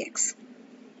minus dx.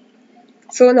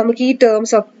 So നമുക്ക് ഈ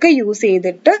terms ഒക്കെ യൂസ്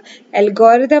ചെയ്തിട്ട്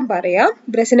അൽഗോരിതം പറയാം.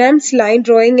 ബ്രെസൻഹാംസ് line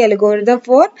drawing algorithm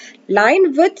four line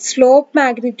with slope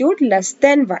magnitude less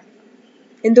than 1.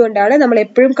 എന്തുകൊണ്ടാണ് നമ്മൾ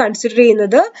എപ്പോഴും കൺസിഡർ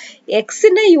ചെയ്യുന്നത്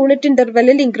എക്സിന്റെ യൂണിറ്റ്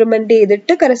ഇന്റർവെല്ലിൽ ഇൻക്രിമെന്റ്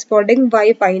ചെയ്തിട്ട് കറസ്പോണ്ടിങ് വൈ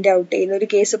ഫൈൻഡ് ഔട്ട് ചെയ്യുന്ന ഒരു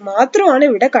കേസ് മാത്രമാണ്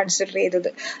ഇവിടെ കൺസിഡർ ചെയ്തത്.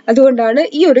 അതുകൊണ്ടാണ്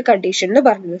ഈ ഒരു കണ്ടീഷൻ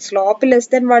പറഞ്ഞത്. സ്ലോപ്പ്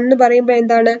ലെസ് ദാൻ 1 എന്ന് പറയുമ്പോൾ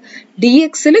എന്താണ്, ഡി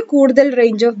എക്സിൽ കൂടുതൽ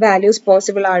റേഞ്ച് ഓഫ് വാല്യൂസ്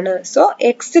പോസിബിൾ ആണ്. സോ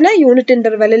എക്സിനെ യൂണിറ്റ്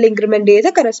ഇന്റർവെല്ലിൽ ഇൻക്രിമെന്റ്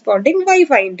ചെയ്ത് കറസ്പോണ്ടിങ് വൈ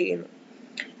ഫൈൻഡ് ചെയ്യുന്നു.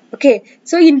 ഓക്കെ,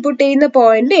 സോ ഇൻപുട്ട് ചെയ്യുന്ന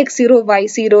പോയിന്റ് x0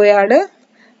 y0 ആണ്.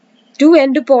 2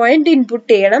 end point ഇൻപുട്ട്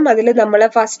ചെയ്യണം. അതിൽ നമ്മൾ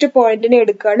ഫസ്റ്റ് പോയിന്റിനെ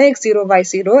എടുക്കുകയാണ് x0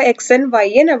 y0, xn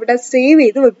yn അവിടെ സേവ്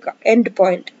ചെയ്ത് വെക്കുക end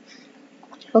point.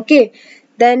 Okay,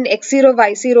 then x0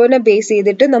 y0നെ base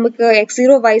ചെയ്തിട്ട് നമുക്ക്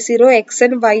x0 y0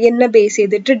 xn yn base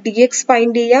ചെയ്തിട്ട് dx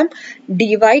ഫൈൻഡ് ചെയ്യാം, dy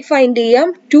ഫൈൻഡ് ചെയ്യാം,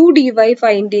 2dy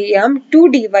ഫൈൻഡ് ചെയ്യാം,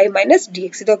 2dy മൈനസ്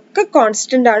dx. ഇതൊക്കെ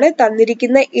കോൺസ്റ്റന്റ് ആണ്.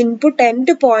 തന്നിരിക്കുന്ന ഇൻപുട്ട്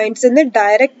എൻഡ് പോയിന്റ്സ് എന്ന്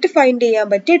ഡയറക്റ്റ് ഫൈൻഡ് ചെയ്യാൻ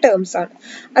പറ്റിയ ടേംസ് ആണ്.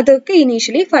 അതൊക്കെ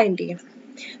ഇനീഷ്യലി ഫൈൻഡ് ചെയ്യണം.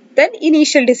 Then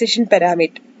initial decision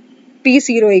parameter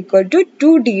P0 equal to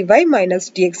 2dy minus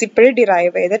dx ഇപ്പോഴും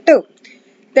ഡിറൈവ് ചെയ്ത ടേം.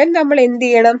 ദെൻ നമ്മൾ എന്ത്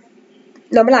ചെയ്യണം,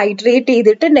 നമ്മൾ ഐറ്ററേറ്റ്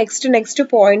ചെയ്തിട്ട് നെക്സ്റ്റ്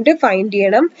പോയിന്റ് ഫൈൻഡ്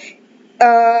ചെയ്യണം.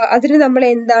 അതിന് നമ്മൾ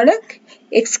എന്താണ്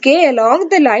xk along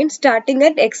the line starting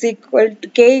at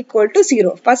k equal to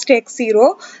 0. First x0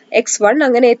 x1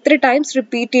 അങ്ങനെ എത്ര ടൈംസ്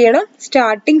റിപ്പീറ്റ് ചെയ്യണം,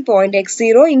 സ്റ്റാർട്ടിംഗ് പോയിന്റ്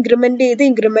x0 ഇൻക്രിമെന്റ്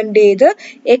ചെയ്ത്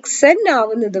xn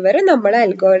ആവുന്നത് വരെ നമ്മൾ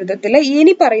അൽഗോരിതത്തിൽ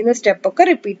ഇനി പറയുന്ന സ്റ്റെപ്പ് ഒക്കെ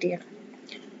റിപ്പീറ്റ് ചെയ്യണം.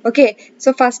 ഓക്കെ, സോ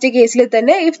ഫസ്റ്റ് കേസിൽ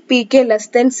തന്നെ ഇഫ് pk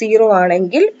ലെസ് ദാൻ 0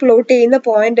 ആണെങ്കിൽ പ്ലോട്ട് ചെയ്യുന്ന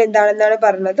പോയിന്റ് എന്താണെന്നാണ്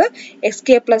പറഞ്ഞത്,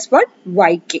 xk+1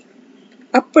 yk.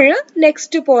 അപ്പോഴ്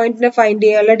നെക്സ്റ്റ് പോയിന്റിനെ ഫൈൻഡ്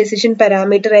ചെയ്യാനുള്ള ഡിസിഷൻ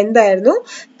പാരാമീറ്റർ എന്തായിരുന്നു,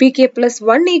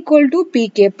 pk+1 equal to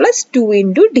pk+2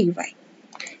 into dy.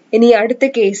 ഇനി അടുത്ത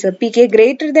കേസ് pk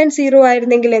ഗ്രേറ്റർ ദാൻ 0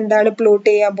 ആയിരുന്നെങ്കിൽ എന്താണ് പ്ലോട്ട്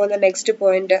ചെയ്യാൻ പോകുന്ന നെക്സ്റ്റ്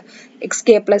പോയിന്റ്,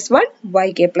 xk+1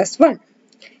 yk+1.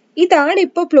 ഇതാണ്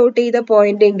ഇപ്പോൾ പ്ലോട്ട് ചെയ്ത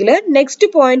പോയിന്റ് എങ്കിൽ നെക്സ്റ്റ്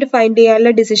പോയിന്റ് ഫൈൻഡ്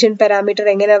ചെയ്യാനുള്ള ഡിസിഷൻ പാരാമീറ്റർ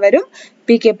എങ്ങനെ വരും,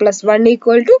 pk+1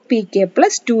 equal to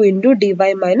pk+2 into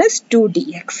dy minus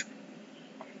 2dx.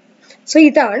 So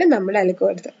ഇതാണ് നമ്മുടെ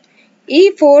അൽഗോരിതം. ഈ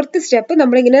ഫോർത്ത് സ്റ്റെപ്പ്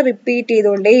നമ്മളിങ്ങനെ റിപ്പീറ്റ്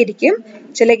ചെയ്തുകൊണ്ടേയിരിക്കും.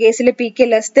 ചില കേസിൽ pk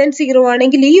ലെസ് ദാൻ 0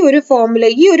 ആണെങ്കിൽ ഈ ഒരു ഫോർമുല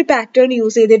ഈ ഒരു പാറ്റേൺ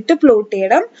യൂസ് ചെയ്തിട്ട് പ്ലോട്ട്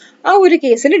ചെയ്യണം. ആ ഒരു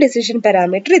കേസിൽ ഡിസിഷൻ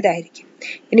പാരാമീറ്റർ ഇതായിരിക്കും.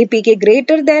 ഇനി pk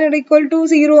greater than or equal to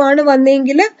 0 ആണ്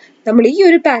വന്നെങ്കിൽ നമ്മൾ ഈ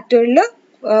ഒരു പാറ്റേണിൽ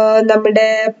നമ്മുടെ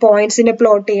പോയിന്റ്സിനെ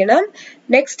പ്ലോട്ട് ചെയ്യണം.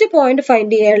 നെക്സ്റ്റ് പോയിന്റ്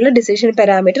ഫൈൻഡ് ചെയ്യാനുള്ള ഡിസിഷൻ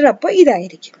പാരാമീറ്റർ അപ്പോൾ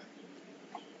ഇതായിരിക്കും.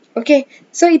 ഓക്കെ,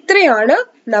 സോ ഇത്രയാണ്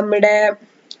നമ്മുടെ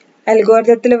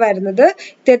അൽഗോരിതത്തിൽ വരുന്നത്.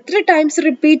 ഇത് എത്ര ടൈംസ്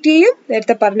റിപ്പീറ്റ് ചെയ്യും,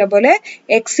 നേരത്തെ പറഞ്ഞ പോലെ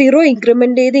x0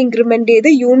 ഇൻക്രിമെന്റ് ചെയ്ത്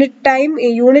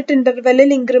യൂണിറ്റ്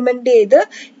ഇന്റർവെല്ലിൽ ഇൻക്രിമെന്റ് ചെയ്ത്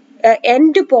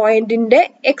എൻഡ് പോയിന്റിന്റെ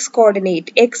എക്സ്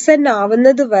കോർഡിനേറ്റ് xn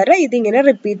ആവുന്നത് വരെ ഇതിങ്ങനെ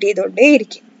repeat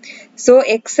ചെയ്തുകൊണ്ടേയിരിക്കും. So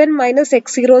xn minus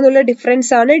x0 എന്നുള്ള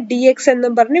ഡിഫറൻസ് ആണ് dx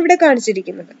എന്നും പറഞ്ഞ് ഇവിടെ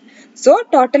കാണിച്ചിരിക്കുന്നത്. സോ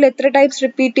ടോട്ടൽ എത്ര ടൈംസ്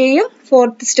റിപ്പീറ്റ് ചെയ്യും,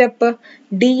 ഫോർത്ത് സ്റ്റെപ്പ്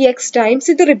dx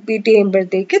ടൈംസ് ഇത് റിപ്പീറ്റ്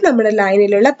ചെയ്യുമ്പോഴത്തേക്ക് നമ്മുടെ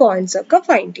ലൈനിലുള്ള പോയിന്റ്സ് ഒക്കെ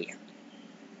ഫൈൻഡ് ചെയ്യാം.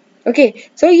 ഓക്കെ,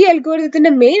 സോ ഈ അൽഗോരിതത്തിന്റെ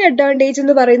മെയിൻ അഡ്വാൻറ്റേജ്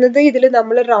എന്ന് പറയുന്നത് ഇതിൽ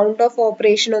നമ്മൾ റൗണ്ട് ഓഫ്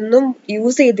ഓപ്പറേഷൻ ഒന്നും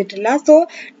യൂസ് ചെയ്തിട്ടില്ല. സോ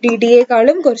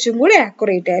ഡിഡിയേക്കാളും കുറച്ചും കൂടി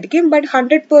ആക്യുറേറ്റ് ആയിരിക്കും. But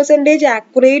 100%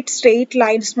 accurate straight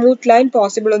line smooth line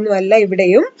possible ഒന്നും അല്ല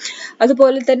ഇവിടെയും.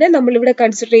 അതുപോലെ തന്നെ നമ്മളിവിടെ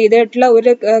കൺസിഡർ ചെയ്തിട്ടുള്ള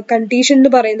ഒരു കണ്ടീഷൻ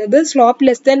എന്ന് പറയുന്നത് സ്ലോപ്പ്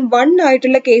ലെസ് ദാൻ 1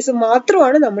 ആയിട്ടുള്ള കേസ്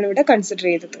മാത്രമാണ് നമ്മളിവിടെ കൺസിഡർ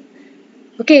ചെയ്തത്.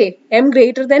 ഓക്കെ, m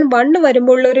ഗ്രേറ്റർ ദാൻ 1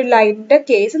 വരുമ്പോൾ ഒരു ലൈനിന്റെ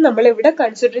കേസ് നമ്മൾ ഇവിടെ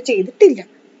കൺസിഡർ ചെയ്തിട്ടില്ല.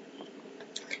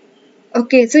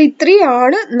 ഓക്കെ, സോ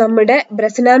ഇത്രയാണ് നമ്മുടെ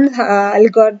ബ്രെസൻഹാം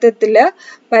അൽഗോരിതത്തിൽ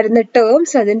വരുന്ന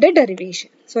ടേംസ്, അതിന്റെ ഡെറിവേഷൻ.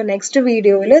 സോ നെക്സ്റ്റ്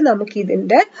വീഡിയോയിൽ നമുക്ക്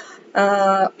ഇതിന്റെ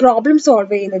പ്രോബ്ലം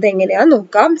സോൾവ് ചെയ്യുന്നത് എങ്ങനെയാന്ന്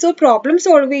നോക്കാം. സോ പ്രോബ്ലം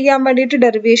സോൾവ് ചെയ്യാൻ വേണ്ടിയിട്ട്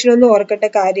ഡെറിവേഷൻ ഒന്നും ഓർക്കേണ്ട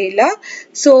കാര്യമില്ല.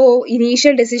 സോ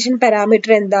ഇനീഷ്യൽ ഡെസിഷൻ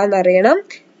പാരാമീറ്റർ എന്താണെന്ന് അറിയണം.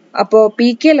 അപ്പോൾ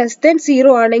pk ലെസ് ദാൻ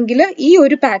 0 ആണെങ്കിൽ ഈ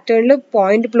ഒരു പാറ്റേണിൽ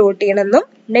പോയിന്റ് പ്ലോട്ട് ചെയ്യണമെന്നും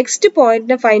നെക്സ്റ്റ്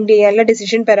പോയിന്റിനെ ഫൈൻഡ് ചെയ്യാനുള്ള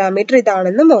ഡിസിഷൻ പാരാമീറ്റർ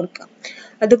ഇതാണെന്നും ഓർക്കാം.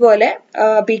 അതുപോലെ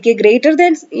pk greater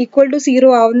than equal to 0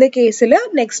 ആവുന്ന കേസിൽ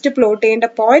നെക്സ്റ്റ് പ്ലോട്ട് ചെയ്യേണ്ട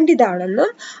പോയിന്റ് ഇതാണെന്നും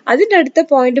അതിൻ്റെ അടുത്ത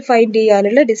പോയിന്റ് ഫൈൻഡ്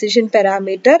ചെയ്യാനുള്ള ഡിസിഷൻ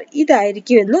പാരാമീറ്റർ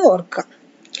ഇതായിരിക്കും എന്ന് ഓർക്കാം.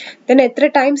 ദെൻ എത്ര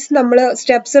ടൈംസ് നമ്മൾ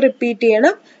സ്റ്റെപ്സ് റിപ്പീറ്റ്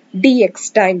ചെയ്യണം, dx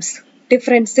times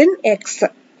difference in x.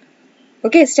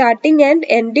 Okay, starting and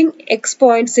ending x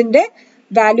പോയിന്റ്സിന്റെ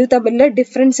value തമ്മിലുള്ള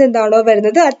ഡിഫറൻസ് എന്താണോ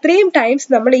വരുന്നത് അത്രയും ടൈംസ്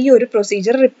നമ്മൾ ഈ ഒരു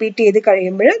പ്രൊസീജിയർ റിപ്പീറ്റ് ചെയ്ത്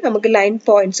കഴിയുമ്പോൾ നമുക്ക് ലൈൻ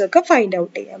പോയിന്റ്സ് ഒക്കെ ഫൈൻഡ്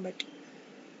ഔട്ട് ചെയ്യാൻ പറ്റും.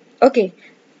 ഓക്കെ,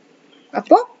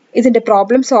 അപ്പോൾ ഇതിന്റെ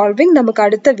പ്രോബ്ലം സോൾവിങ് നമുക്ക്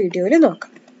അടുത്ത വീഡിയോയിൽ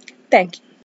നോക്കാം. Thank you.